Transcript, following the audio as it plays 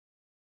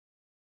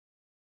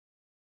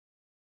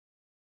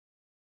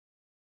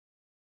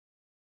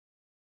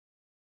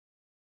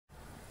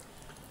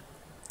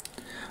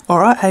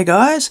Alright, hey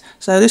guys,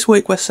 so this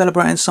week we're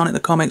celebrating Sonic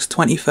the Comic's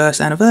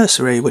 21st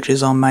anniversary, which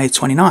is on May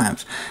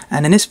 29th,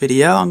 and in this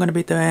video I'm going to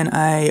be doing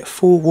a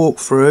full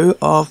walkthrough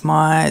of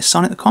my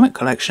Sonic the Comic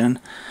collection.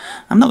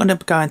 I'm not going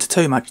to go into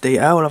too much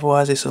detail,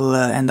 otherwise this will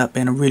end up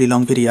being a really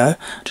long video.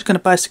 I'm just going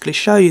to basically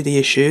show you the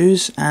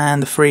issues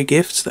and the free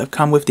gifts that have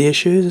come with the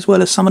issues, as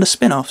well as some of the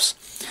spin-offs.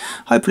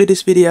 Hopefully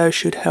this video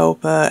should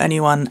help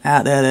anyone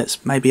out there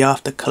that's maybe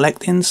after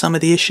collecting some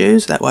of the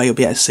issues. That way you'll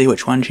be able to see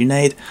which ones you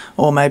need,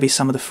 or maybe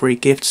some of the free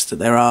gifts that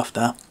they're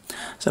after.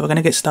 So we're going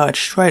to get started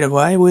straight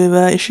away with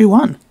issue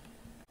 1.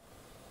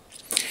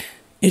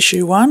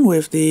 Issue 1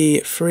 with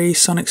the free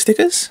Sonic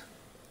stickers.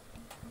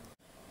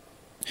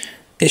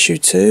 Issue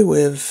 2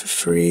 with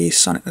free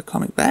Sonic the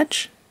Comic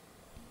badge.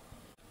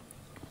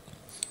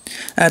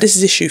 This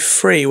is issue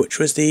 3, which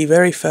was the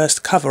very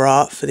first cover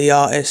art for the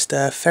artist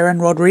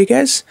Ferran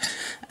Rodriguez,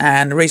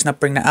 and the reason I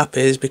bring that up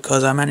is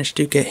because I managed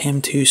to get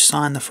him to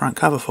sign the front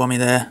cover for me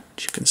there,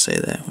 which you can see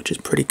there, which is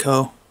pretty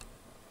cool.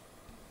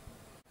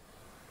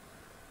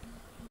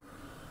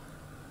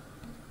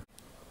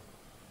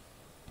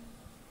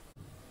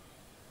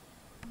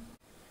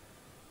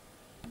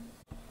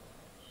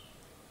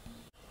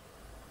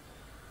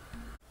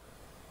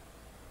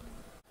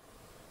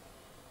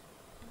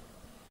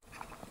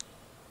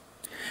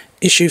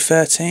 Issue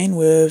 13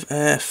 with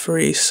a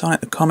free Sonic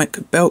the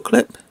Comic belt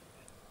clip.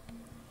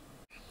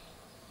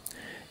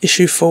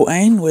 Issue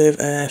 14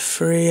 with a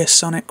free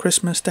Sonic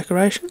Christmas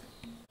decoration.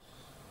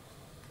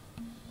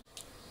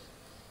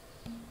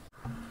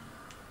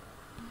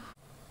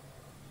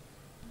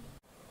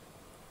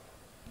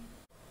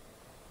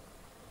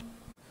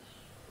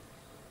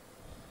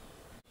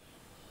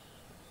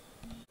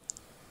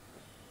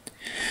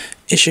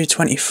 Issue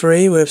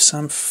 23 with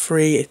some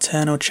free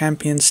Eternal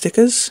Champion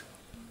stickers.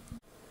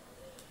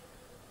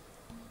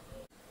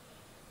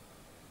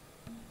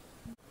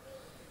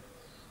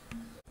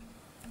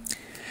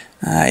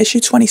 Issue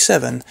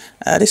 27.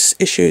 This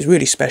issue is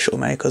really special to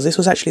me because this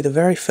was actually the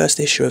very first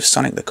issue of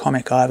Sonic the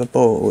Comic I ever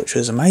bought, which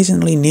was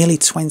amazingly nearly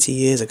 20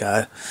 years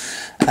ago.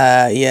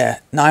 Yeah,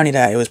 not only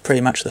that, it was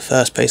pretty much the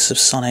first piece of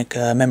Sonic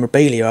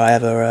memorabilia I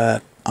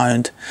ever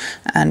owned,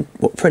 and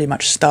what pretty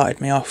much started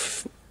me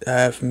off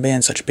from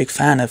being such a big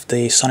fan of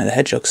the Sonic the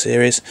Hedgehog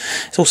series.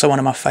 It's also one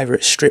of my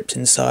favourite strips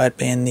inside,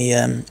 being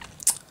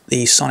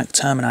the Sonic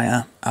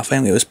Terminator. I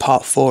think it was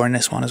part 4 in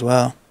this one as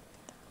well.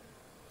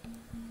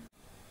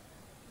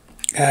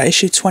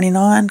 Issue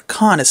 29, you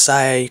can't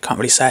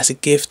really say it's a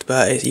gift,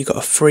 but you got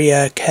a free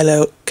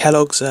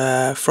Kellogg's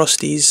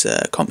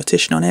Frosties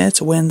competition on here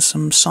to win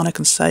some Sonic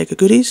and Sega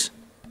goodies.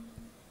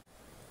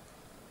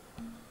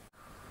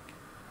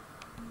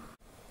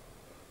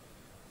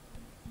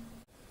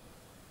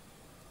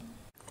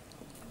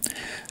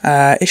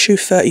 Issue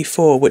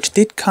 34, which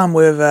did come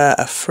with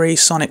a free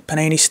Sonic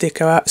Panini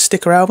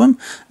sticker album.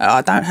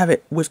 I don't have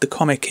it with the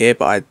comic here,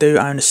 but I do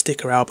own a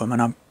sticker album, and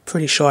I'm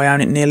pretty sure I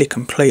own it nearly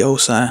complete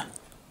also.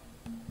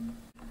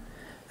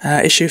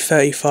 Issue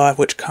 35,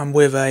 which come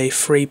with a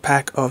free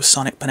pack of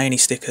Sonic Panini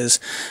stickers,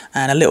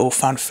 and a little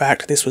fun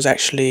fact, this was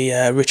actually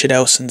Richard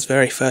Elson's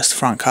very first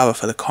front cover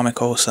for the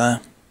comic also.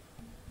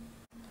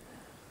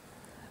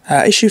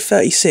 Issue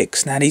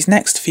 36, now these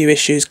next few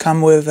issues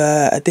come with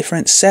a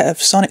different set of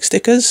Sonic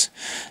stickers.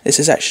 This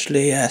is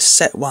actually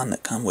set 1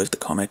 that come with the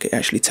comic. It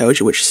actually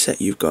tells you which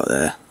set you've got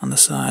there on the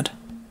side.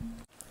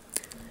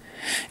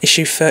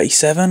 Issue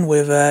 37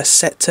 with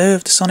set 2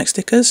 of the Sonic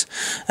stickers.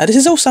 This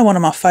is also one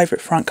of my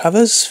favourite front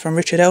covers from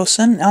Richard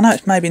Elson. I know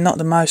it's maybe not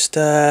the most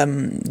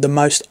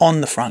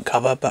on the front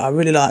cover, but I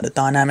really like the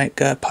dynamic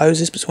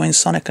poses between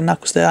Sonic and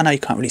Knuckles there. I know you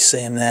can't really see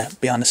him there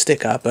behind the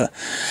sticker, but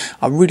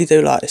I really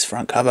do like this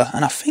front cover,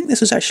 and I think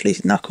this was actually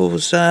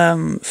Knuckles'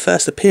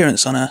 first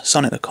appearance on a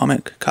Sonic the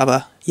Comic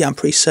cover. Yeah, I'm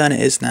pretty certain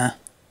it is now.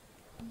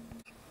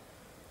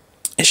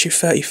 Issue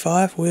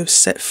 35 with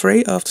set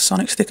 3 of the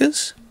Sonic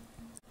stickers.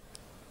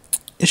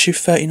 Issue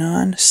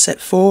 39, set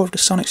 4 of the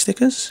Sonic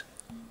stickers.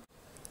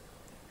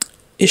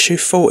 Issue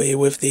 40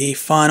 with the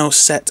final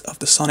set of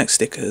the Sonic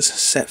stickers,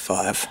 set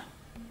 5.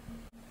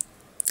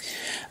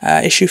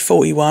 Issue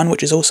 41,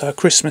 which is also a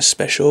Christmas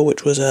special,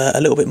 which was a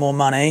little bit more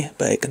money,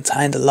 but it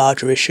contained a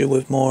larger issue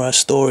with more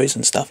stories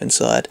and stuff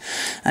inside.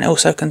 And it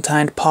also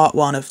contained part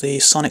 1 of the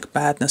Sonic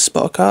Badness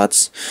spotter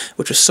cards,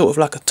 which was sort of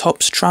like a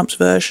Tops Trumps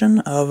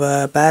version of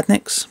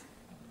Badniks.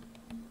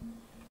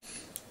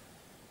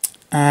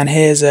 And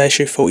here's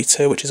issue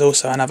 42, which is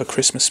also another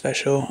Christmas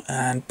special,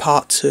 and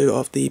part 2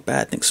 of the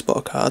Badnik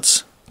spotter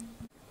cards.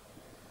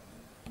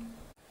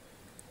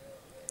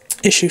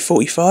 Issue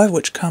 45,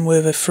 which come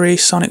with a free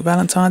Sonic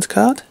Valentine's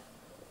card.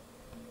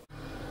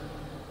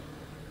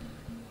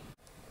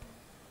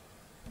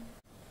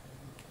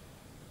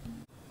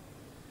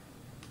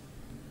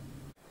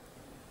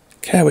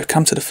 Okay, we've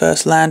come to the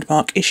first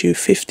landmark, issue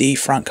 50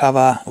 front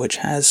cover, which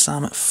has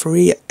some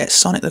free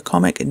Sonic the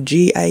Comic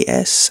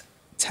GAS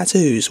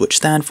tattoos, which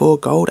stand for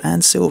gold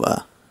and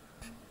silver.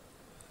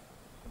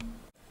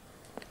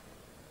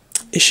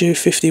 Issue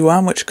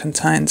 51, which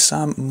contains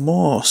some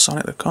more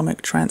Sonic the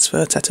Comic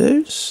transfer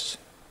tattoos.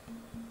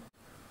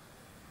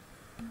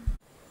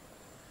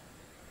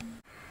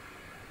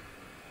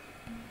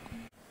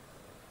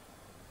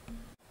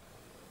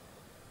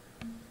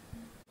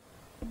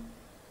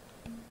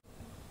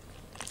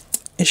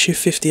 Issue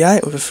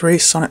 58 with a free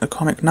Sonic the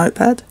Comic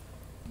notepad.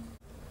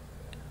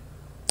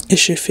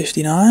 Issue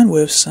 59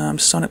 with some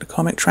Sonic the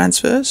Comic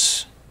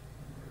transfers.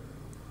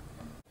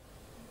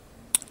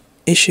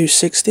 Issue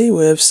 60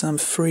 with some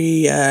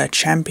free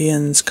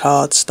Champions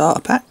card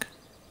starter pack.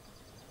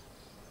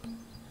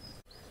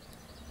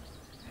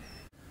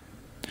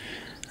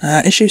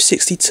 Issue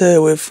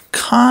 62 with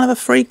kind of a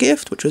free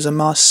gift, which was a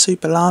Mars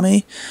Super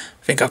Lamy.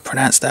 I think I've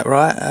pronounced that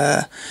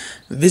right.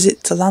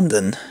 Visit to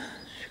London,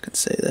 as you can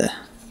see there.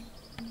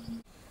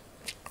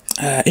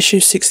 Issue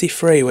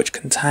 63, which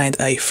contained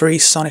a free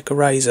Sonic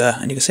eraser,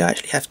 and you can see I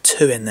actually have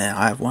two in there.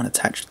 I have one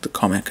attached to the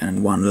comic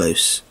and one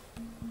loose.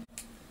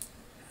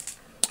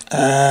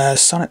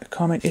 Sonic the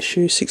Comic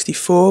issue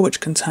 64, which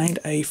contained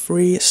a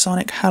free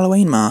Sonic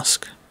Halloween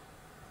mask.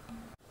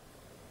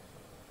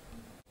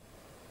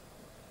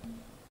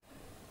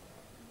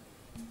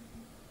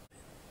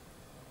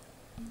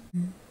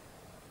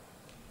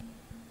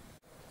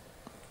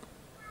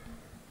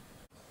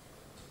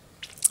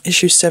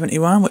 Issue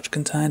 71, which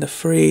contained a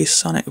free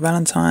Sonic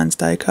Valentine's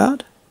Day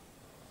card.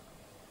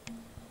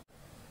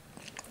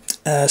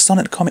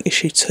 Sonic the Comic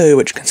issue 2,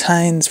 which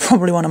contains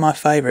probably one of my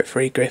favourite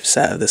free gifts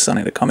out of the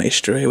Sonic the Comic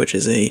history, which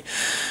is a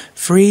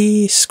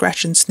free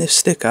scratch and sniff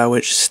sticker,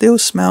 which still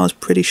smells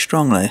pretty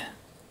strongly.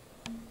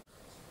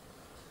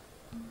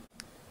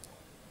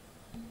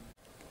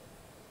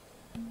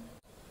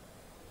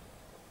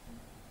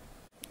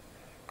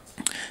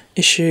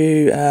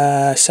 Issue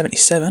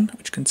 77,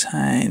 which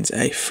contains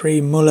a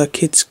free Muller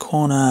Kids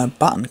Corner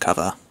button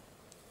cover.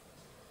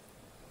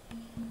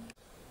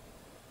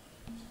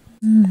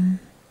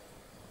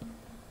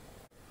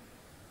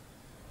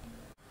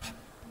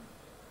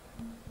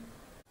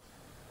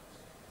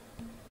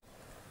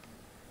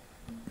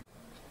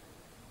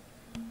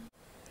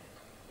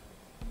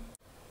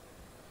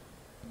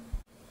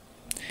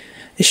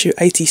 Issue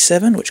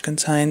 87, which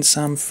contains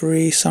some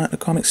free Sonic the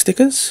Comic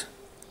stickers.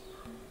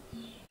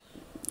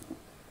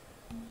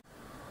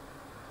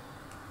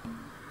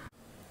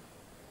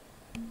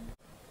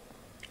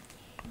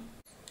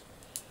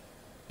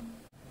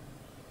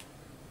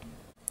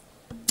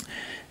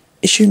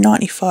 Issue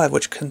 95,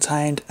 which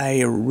contained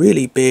a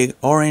really big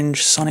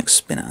orange Sonic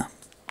spinner.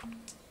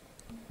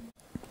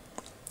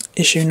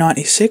 Issue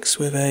 96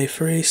 with a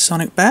free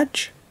Sonic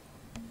badge.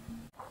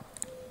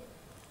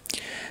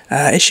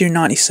 Issue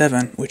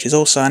 97, which is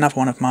also another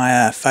one of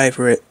my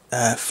favourite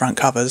front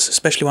covers,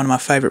 especially one of my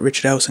favourite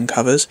Richard Elson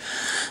covers,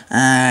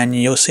 and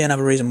you'll see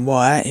another reason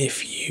why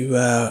if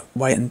you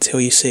wait until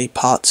you see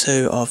part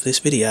 2 of this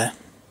video.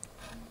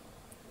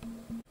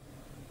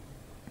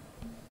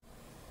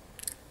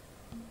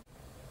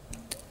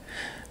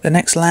 The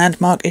next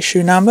landmark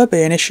issue number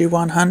being issue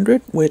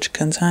 100, which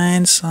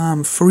contains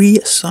some free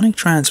Sonic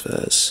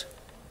transfers.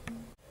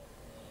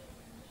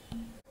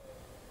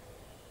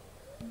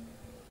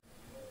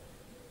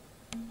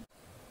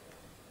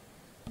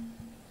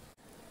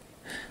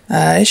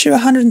 Issue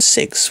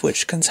 106,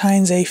 which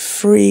contains a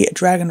free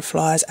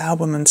Dragonflies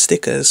album and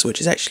stickers,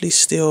 which is actually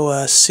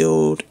still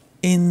sealed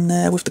in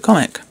there with the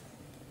comic.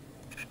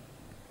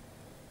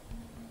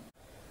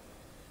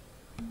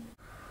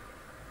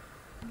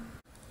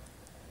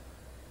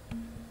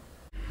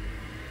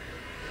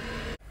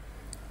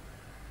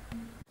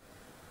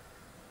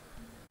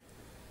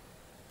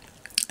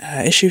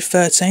 Issue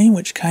 13,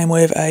 which came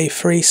with a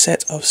free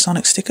set of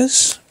Sonic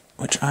stickers,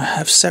 which I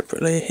have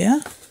separately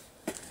here.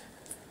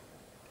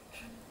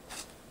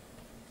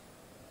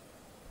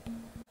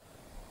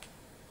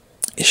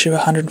 Issue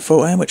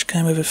 114, which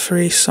came with a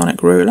free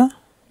Sonic ruler.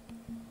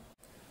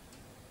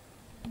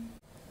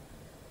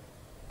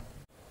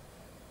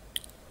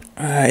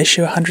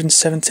 Issue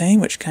 117,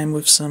 which came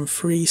with some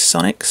free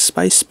Sonic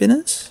space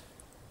spinners.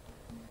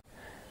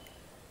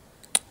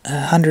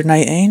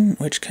 118,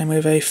 which came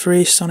with a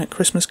free Sonic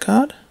Christmas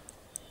card.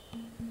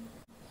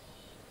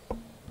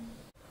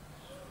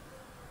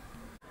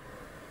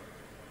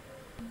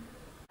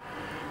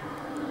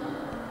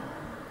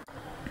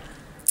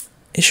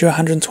 Issue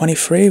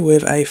 123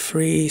 with a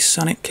free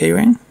Sonic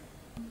keyring.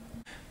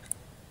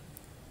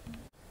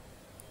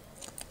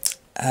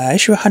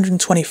 Issue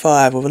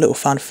 125 with a little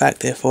fun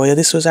fact here for you.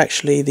 This was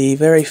actually the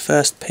very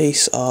first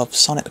piece of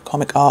Sonic the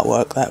Comic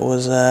artwork that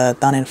was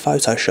done in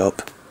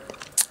Photoshop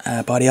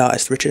by the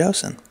artist Richard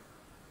Elson.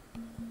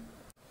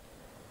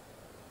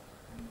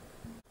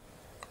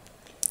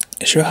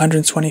 Issue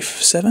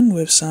 127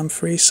 with some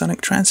free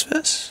Sonic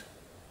transfers.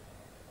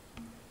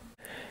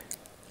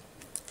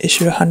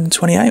 Issue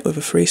 128 with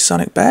a free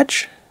Sonic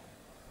badge.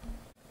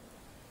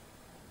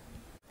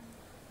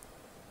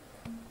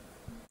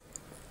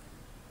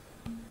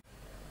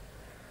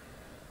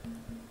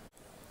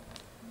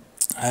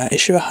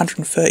 Issue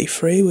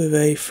 133 with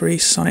a free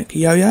Sonic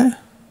yo-yo.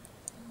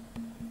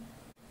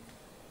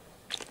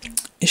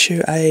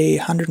 Issue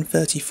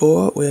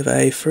 134 with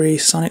a free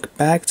Sonic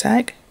bag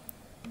tag.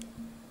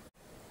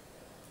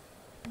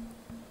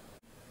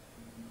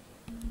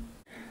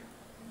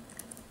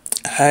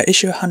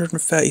 Issue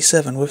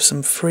 137 with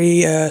some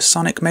free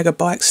Sonic Mega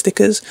Bike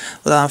stickers,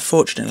 although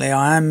unfortunately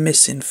I am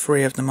missing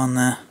 3 of them on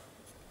there.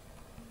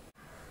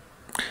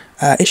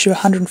 Issue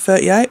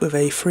 138 with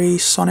a free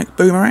Sonic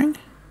Boomerang.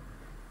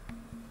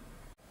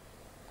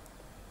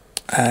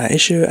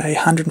 Issue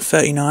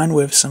 139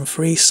 with some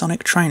free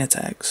Sonic Trainer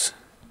tags.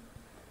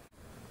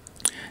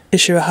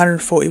 Issue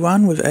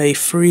 141 with a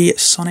free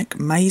Sonic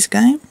Maze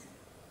game.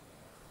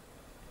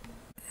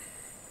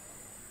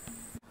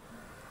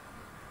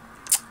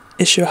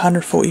 Issue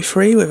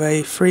 143 with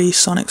a free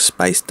Sonic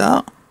Space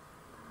Dart.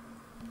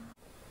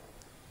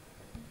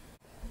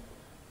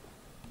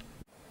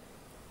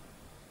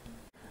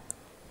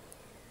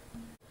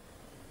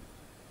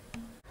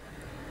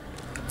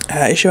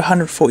 Issue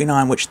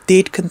 149, which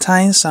did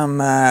contain some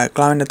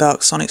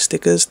glow-in-the-dark Sonic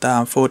stickers, though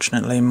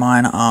unfortunately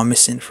mine are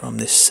missing from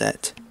this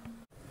set.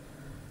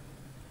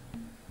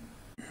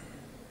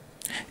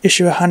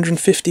 Issue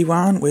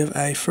 151 with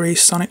a free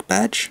Sonic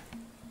badge.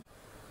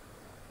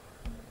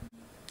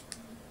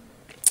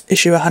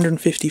 Issue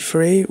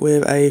 153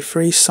 with a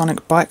free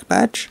Sonic bike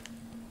badge.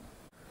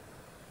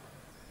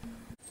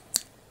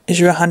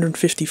 Issue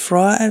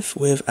 155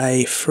 with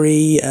a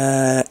free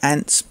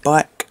Ants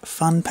bike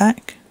fun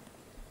pack.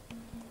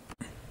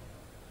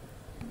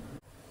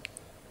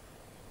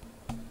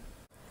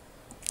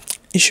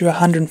 Issue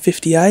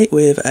 158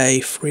 with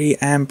a free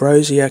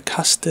Ambrosia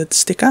custard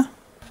sticker.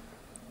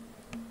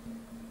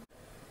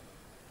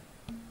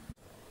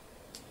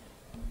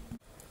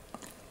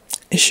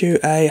 Issue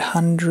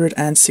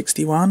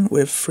 161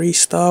 with free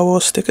Star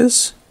Wars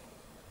stickers.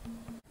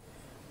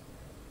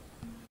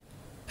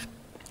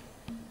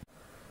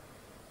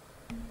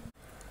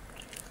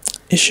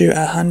 Issue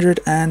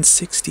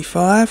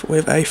 165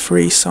 with a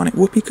free Sonic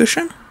Whoopee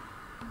cushion.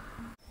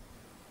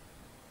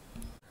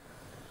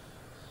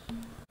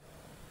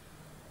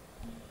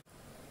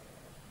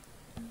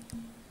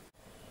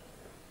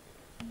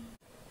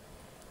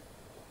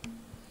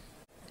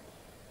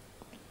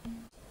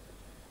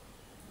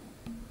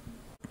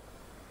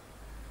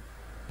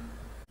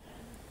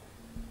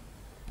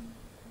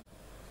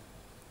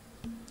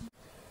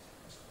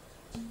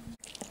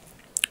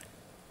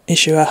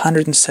 Issue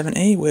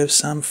 170 with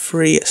some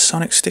free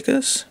Sonic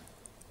stickers.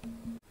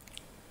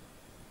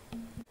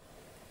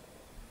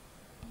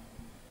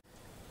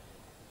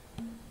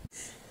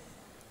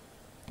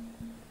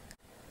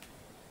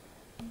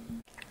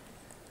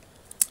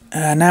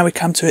 Now we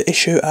come to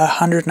issue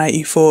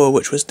 184,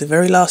 which was the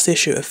very last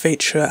issue to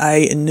feature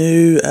a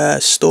new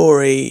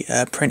story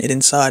printed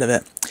inside of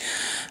it.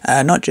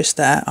 Not just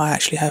that, I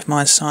actually have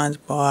mine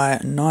signed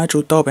by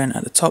Nigel Dobbin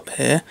at the top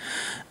here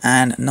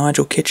and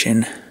Nigel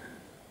Kitchen,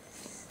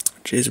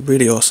 which is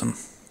really awesome.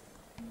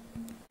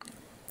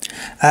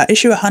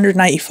 Issue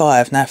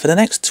 185. Now, for the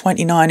next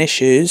 29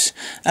 issues,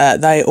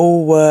 they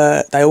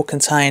all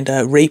contained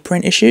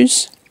reprint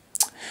issues,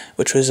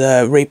 which was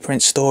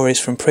reprint stories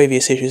from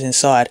previous issues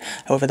inside.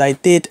 However, they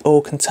did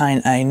all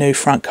contain a new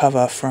front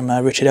cover from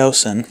Richard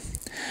Elson.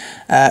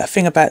 The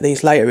thing about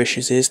these later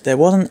issues is there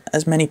wasn't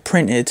as many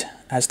printed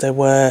as there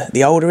were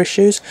the older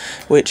issues,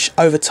 which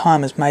over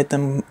time has made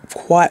them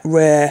quite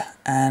rare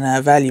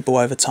and valuable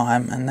over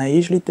time, and they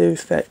usually do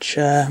fetch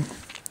a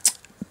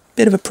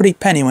bit of a pretty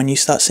penny when you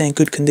start seeing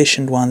good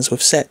conditioned ones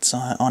with sets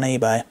on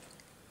eBay.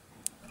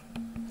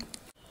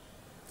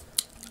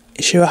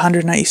 Issue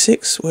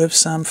 186 with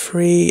some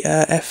free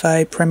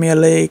FA Premier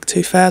League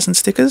 2000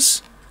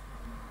 stickers.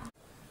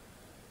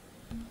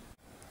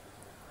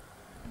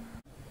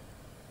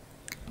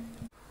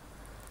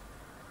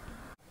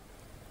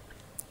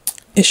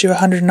 Issue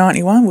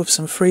 191 with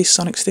some free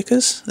Sonic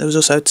stickers. There was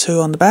also 2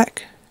 on the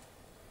back.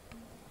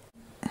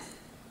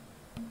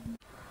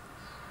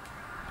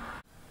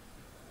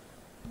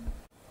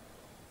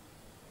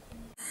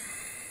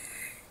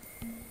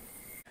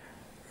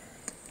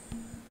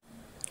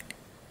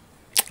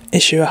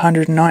 Issue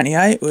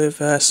 198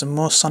 with some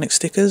more Sonic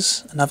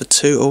stickers, another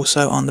 2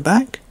 also on the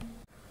back.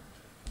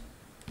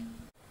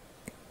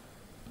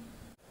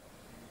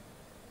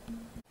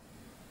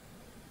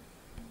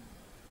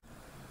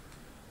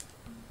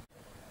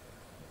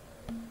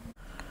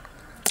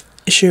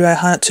 Issue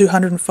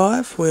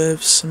 205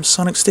 with some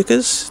Sonic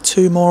stickers,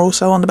 2 more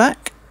also on the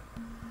back.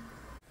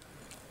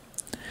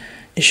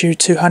 Issue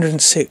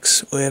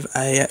 206 with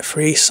a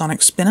free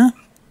Sonic spinner.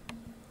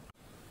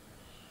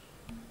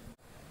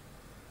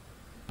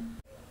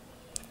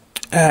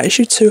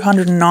 Issue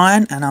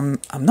 209, and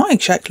I'm not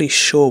exactly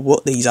sure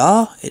what these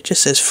are. It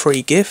just says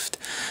free gift.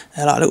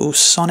 They're like little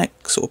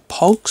Sonic sort of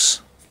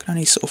pogs. The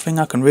only sort of thing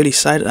I can really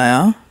say that they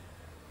are.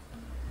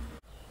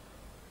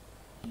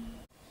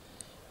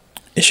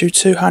 Issue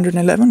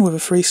 211 with a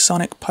free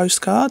Sonic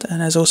postcard,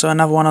 and there's also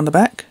another one on the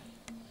back.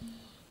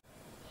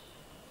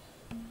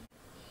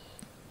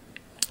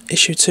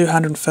 Issue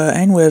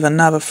 213 with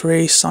another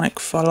free Sonic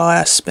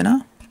Flyer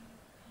spinner.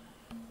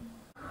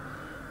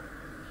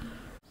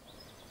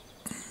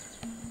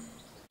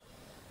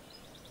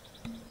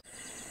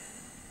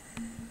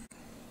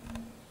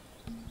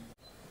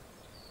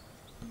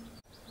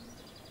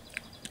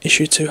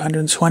 Issue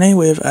 220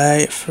 with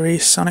a free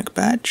Sonic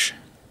badge.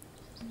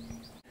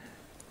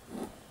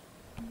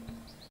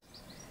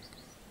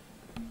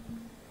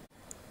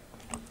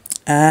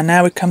 And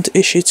now we come to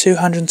issue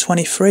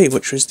 223,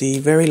 which was the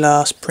very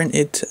last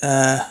printed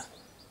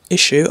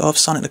issue of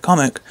Sonic the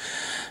Comic.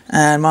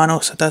 And mine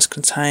also does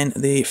contain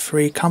the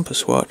free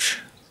compass watch,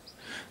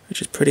 which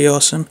is pretty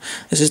awesome.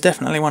 This is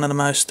definitely one of the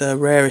most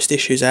rarest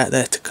issues out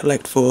there to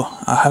collect for.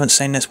 I haven't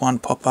seen this one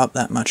pop up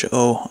that much at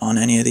all on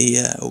any of the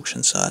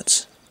auction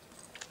sites.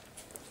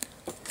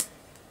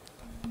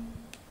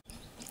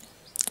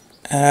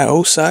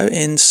 Also,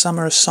 in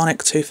summer of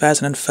Sonic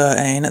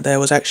 2013, there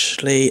was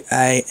actually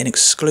an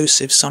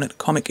exclusive Sonic the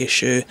Comic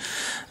issue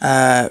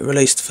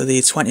released for the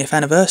 20th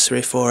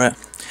anniversary for it.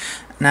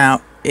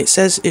 Now, it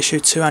says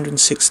issue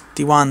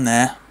 261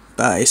 there,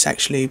 but it's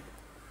actually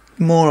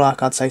more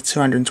like, I'd say,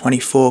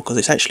 224, because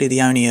it's actually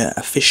the only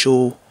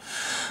official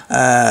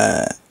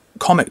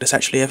comic that's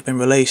actually ever been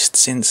released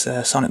since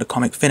Sonic the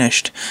Comic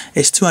finished.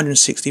 It's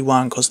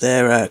 261 because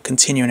they're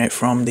continuing it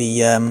from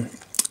the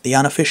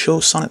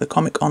unofficial Sonic the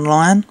Comic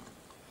online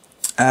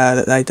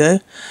that they do.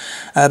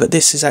 But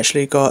this has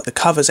actually got, the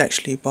cover's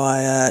actually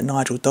by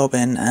Nigel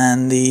Dobbin,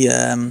 and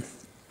the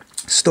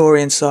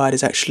story inside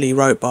is actually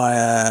wrote by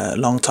a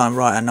long-time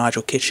writer,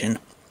 Nigel Kitchen.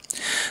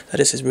 So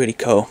this is really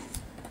cool.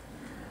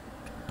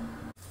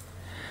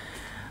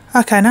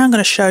 Okay, now I'm going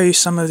to show you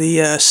some of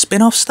the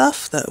spin-off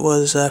stuff that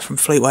was from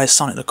Fleetway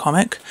Sonic the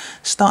Comic,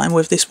 starting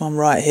with this one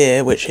right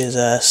here, which is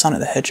Sonic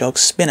the Hedgehog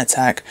Spin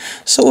Attack,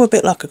 sort of a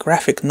bit like a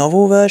graphic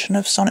novel version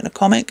of Sonic the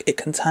Comic. It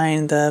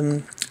contained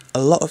a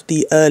lot of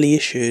the early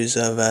issues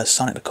of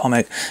Sonic the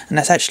Comic, and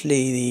that's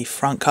actually the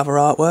front cover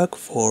artwork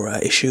for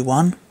issue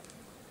 1.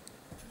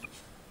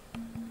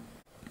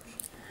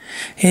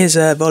 Here's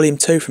volume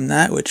 2 from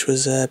that, which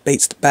was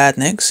Beats the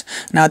Badniks.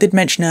 Now, I did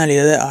mention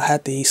earlier that I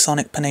had the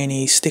Sonic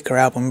Panini sticker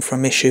album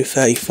from issue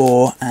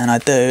 34, and I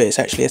do. It's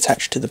actually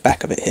attached to the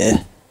back of it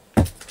here.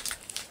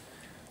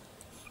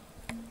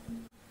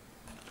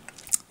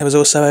 There was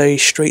also a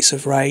Streets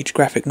of Rage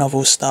graphic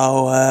novel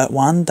style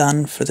one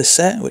done for the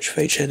set, which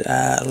featured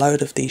a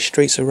load of the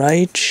Streets of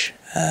Rage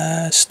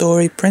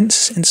story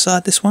prints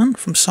inside this one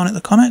from Sonic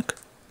the Comic.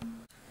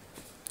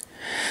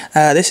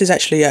 This is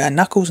actually a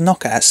Knuckles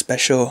Knockout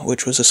special,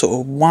 which was a sort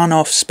of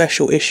one-off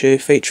special issue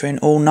featuring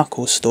all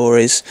Knuckles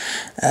stories.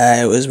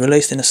 It was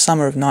released in the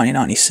summer of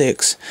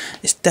 1996.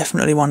 It's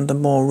definitely one of the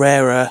more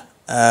rarer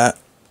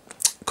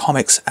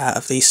comics out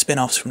of these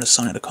spin-offs from the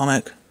Sonic the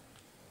Comic.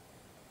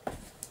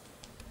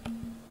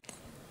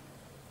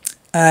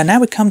 Now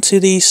we come to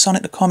the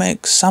Sonic the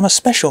Comic Summer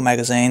Special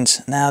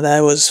magazines. Now,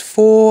 there was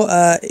 4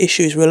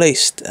 issues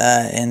released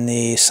in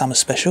the Summer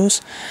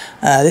Specials.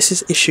 This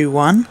is issue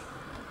 1.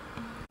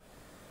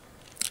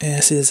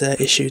 This is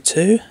issue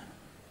 2,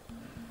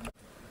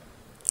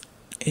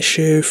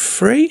 issue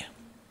 3,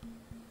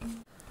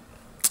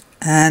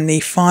 and the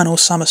final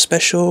summer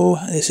special,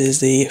 this is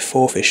the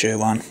 4th issue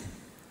one.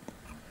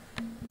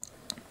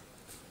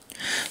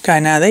 Okay,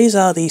 now these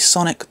are the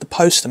Sonic the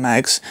Poster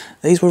Mags.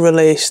 These were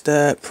released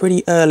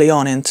pretty early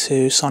on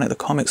into Sonic the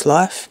Comic's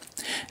life.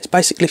 It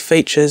basically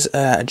features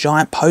a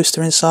giant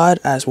poster inside,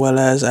 as well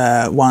as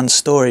one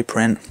story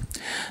print.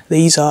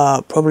 These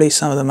are probably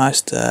some of the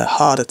most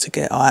harder to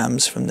get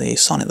items from the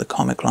Sonic the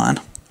Comic line.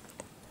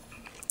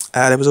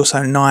 There was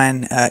also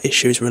 9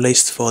 issues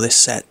released for this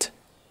set.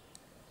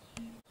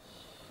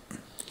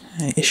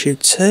 Issue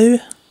 2,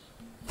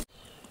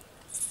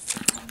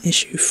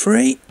 issue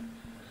 3,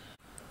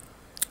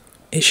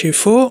 issue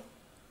 4,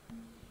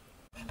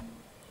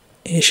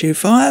 issue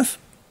 5,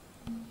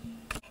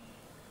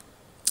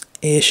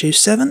 issue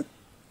 7.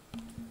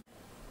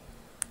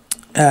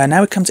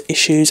 Now we come to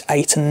issues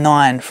 8 and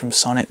 9 from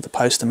Sonic the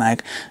Poster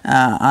Mag.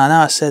 I know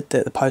I said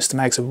that the poster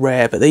mags are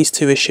rare, but these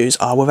 2 issues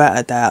are without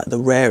a doubt the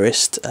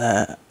rarest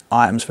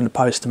items from the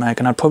poster mag,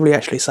 and I'd probably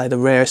actually say the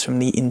rarest from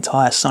the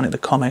entire Sonic the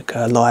Comic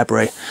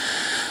library.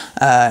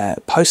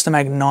 Poster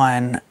Mag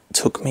 9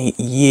 took me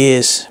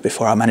years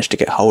before I managed to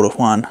get hold of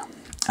one.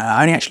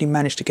 I only actually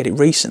managed to get it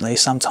recently,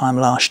 sometime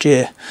last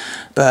year.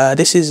 But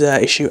this is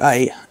issue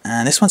 8,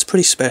 and this one's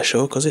pretty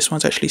special because this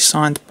one's actually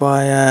signed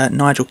by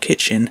Nigel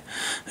Kitchen,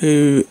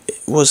 who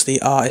was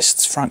the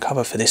artist's front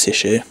cover for this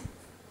issue.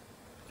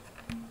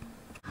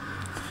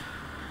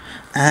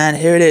 And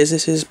here it is.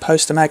 This is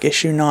Poster Mag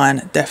issue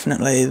 9.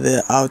 Definitely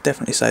I would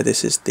definitely say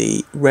this is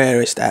the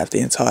rarest out of the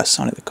entire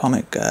Sonic the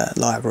Comic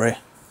library,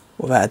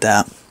 without a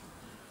doubt.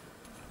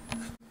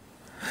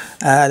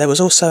 There was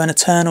also an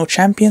Eternal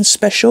Champions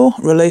special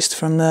released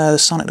from the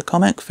Sonic the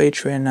Comic,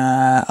 featuring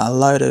a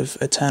load of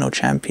Eternal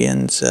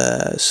Champions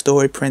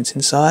story prints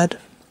inside.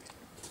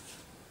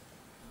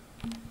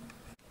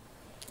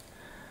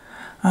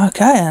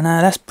 Okay, and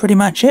that's pretty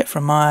much it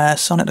from my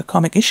Sonic the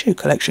Comic issue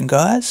collection,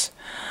 guys.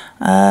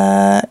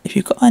 If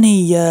you've got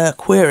any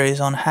queries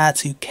on how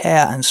to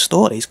care and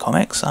store these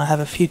comics, I have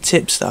a few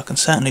tips that I can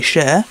certainly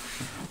share.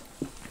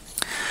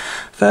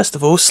 First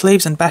of all,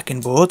 sleeves and backing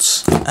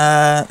boards.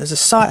 There's a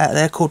site out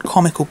there called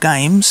Comical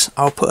Games.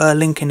 I'll put a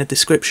link in the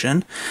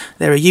description.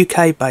 They're a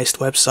UK based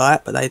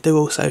website, but they do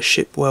also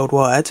ship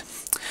worldwide,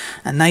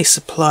 and they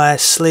supply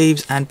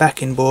sleeves and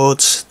backing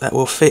boards that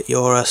will fit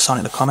your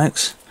Sonic the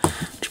Comics,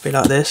 which should be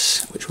like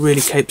this, which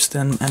really keeps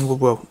them and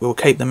will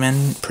keep them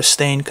in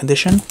pristine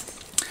condition.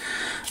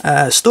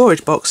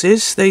 Storage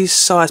boxes. These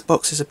size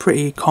boxes are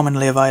pretty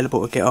commonly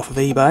available to get off of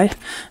eBay,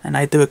 and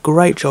they do a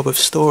great job of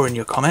storing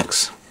your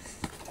comics.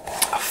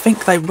 I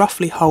think they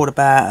roughly hold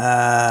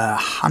about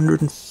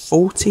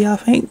 140, I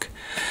think,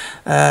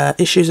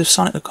 issues of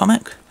Sonic the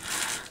Comic,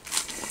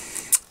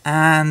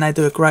 and they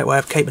do a great way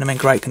of keeping them in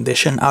great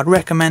condition. I'd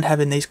recommend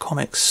having these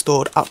comics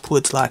stored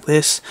upwards like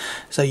this,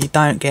 so you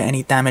don't get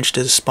any damage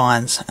to the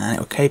spines, and it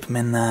will keep them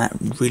in that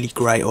really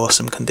great,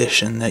 awesome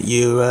condition that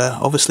you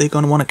obviously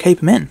going to want to keep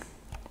them in.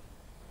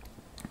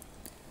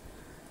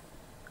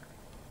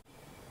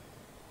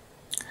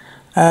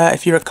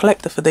 If you're a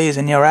collector for these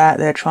and you're out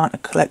there trying to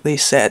collect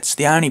these sets,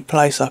 the only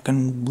place I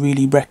can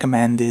really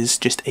recommend is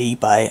just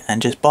eBay,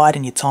 and just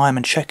biding your time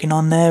and checking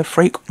on there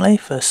frequently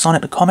for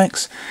Sonic the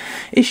Comics.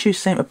 Issues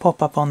seem to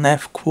pop up on there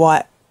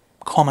quite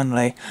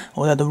commonly,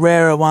 although the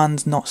rarer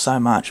ones not so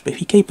much, but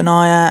if you keep an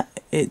eye out,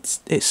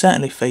 it's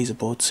certainly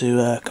feasible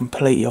to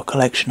complete your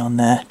collection on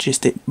there,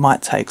 just it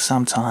might take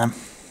some time.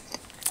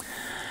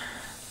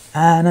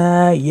 And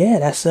yeah,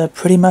 that's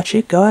pretty much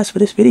it, guys, for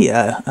this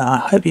video.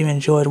 I hope you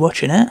enjoyed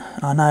watching it.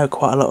 I know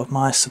quite a lot of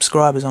my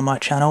subscribers on my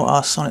channel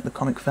are Sonic the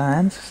Comic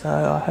fans, so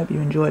I hope you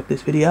enjoyed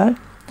this video.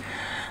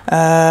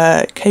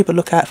 Keep a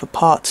lookout for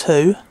part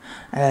 2,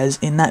 as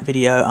in that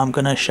video I'm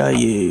going to show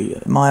you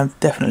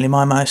definitely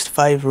my most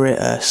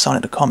favourite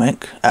Sonic the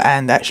Comic,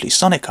 and actually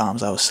Sonic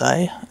arms I would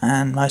say,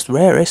 and most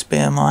rarest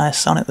being my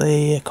Sonic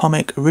the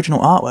Comic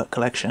original artwork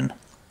collection.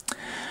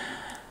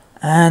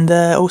 And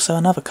also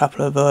another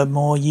couple of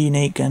more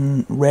unique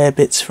and rare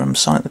bits from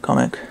Sonic the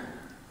Comic,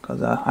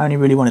 because I only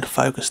really wanted to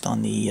focus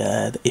on the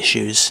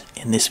issues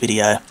in this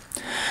video.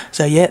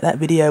 So yeah, that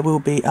video will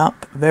be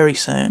up very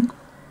soon.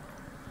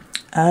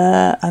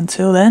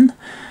 Until then,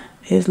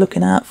 here's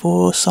looking out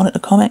for Sonic the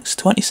Comic's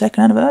 22nd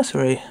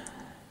anniversary.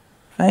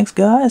 Thanks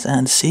guys,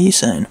 and see you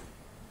soon.